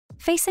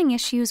Facing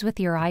issues with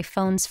your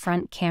iPhone's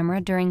front camera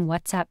during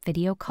WhatsApp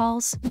video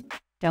calls?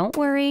 Don't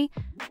worry,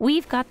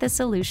 we've got the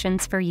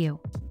solutions for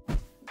you.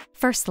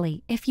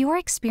 Firstly, if you're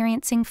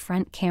experiencing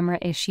front camera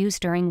issues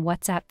during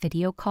WhatsApp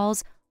video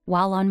calls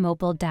while on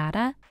mobile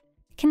data,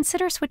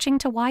 consider switching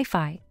to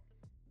Wi-Fi.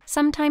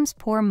 Sometimes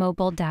poor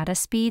mobile data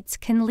speeds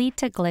can lead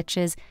to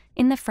glitches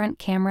in the front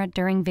camera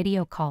during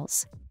video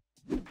calls.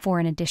 For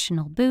an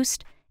additional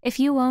boost, if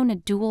you own a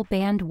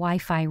dual-band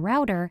Wi-Fi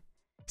router,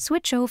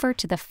 switch over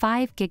to the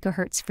 5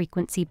 GHz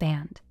frequency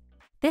band.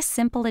 This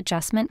simple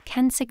adjustment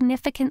can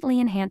significantly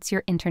enhance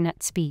your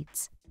internet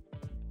speeds.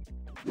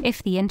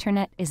 If the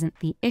internet isn't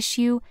the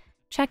issue,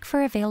 check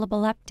for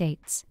available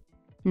updates.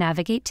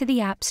 Navigate to the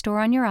App Store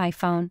on your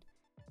iPhone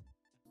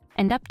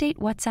and update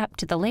WhatsApp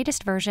to the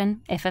latest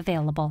version if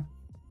available.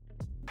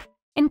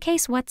 In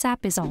case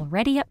WhatsApp is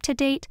already up to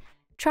date,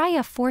 try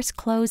a force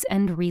close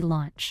and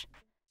relaunch.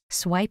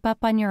 Swipe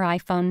up on your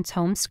iPhone's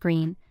home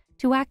screen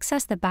to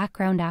access the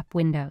background app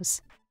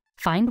windows.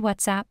 Find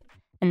WhatsApp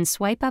and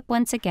swipe up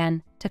once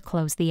again to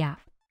close the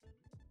app.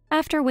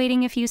 After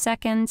waiting a few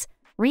seconds,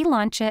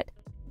 relaunch it.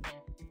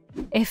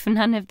 If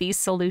none of these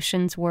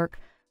solutions work,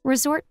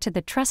 resort to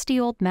the trusty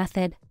old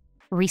method: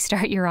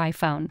 restart your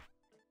iPhone.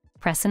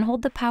 Press and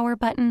hold the power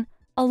button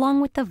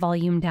along with the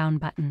volume down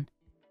button.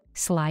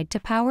 Slide to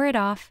power it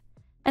off,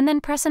 and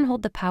then press and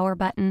hold the power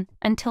button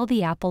until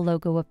the Apple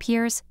logo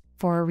appears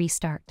for a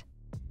restart.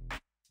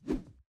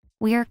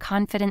 We are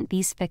confident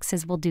these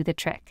fixes will do the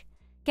trick,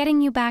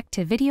 getting you back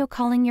to video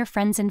calling your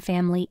friends and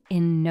family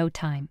in no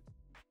time.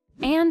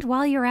 And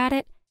while you're at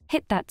it,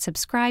 hit that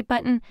subscribe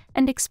button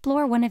and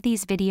explore one of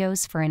these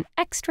videos for an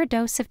extra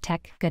dose of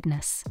tech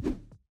goodness.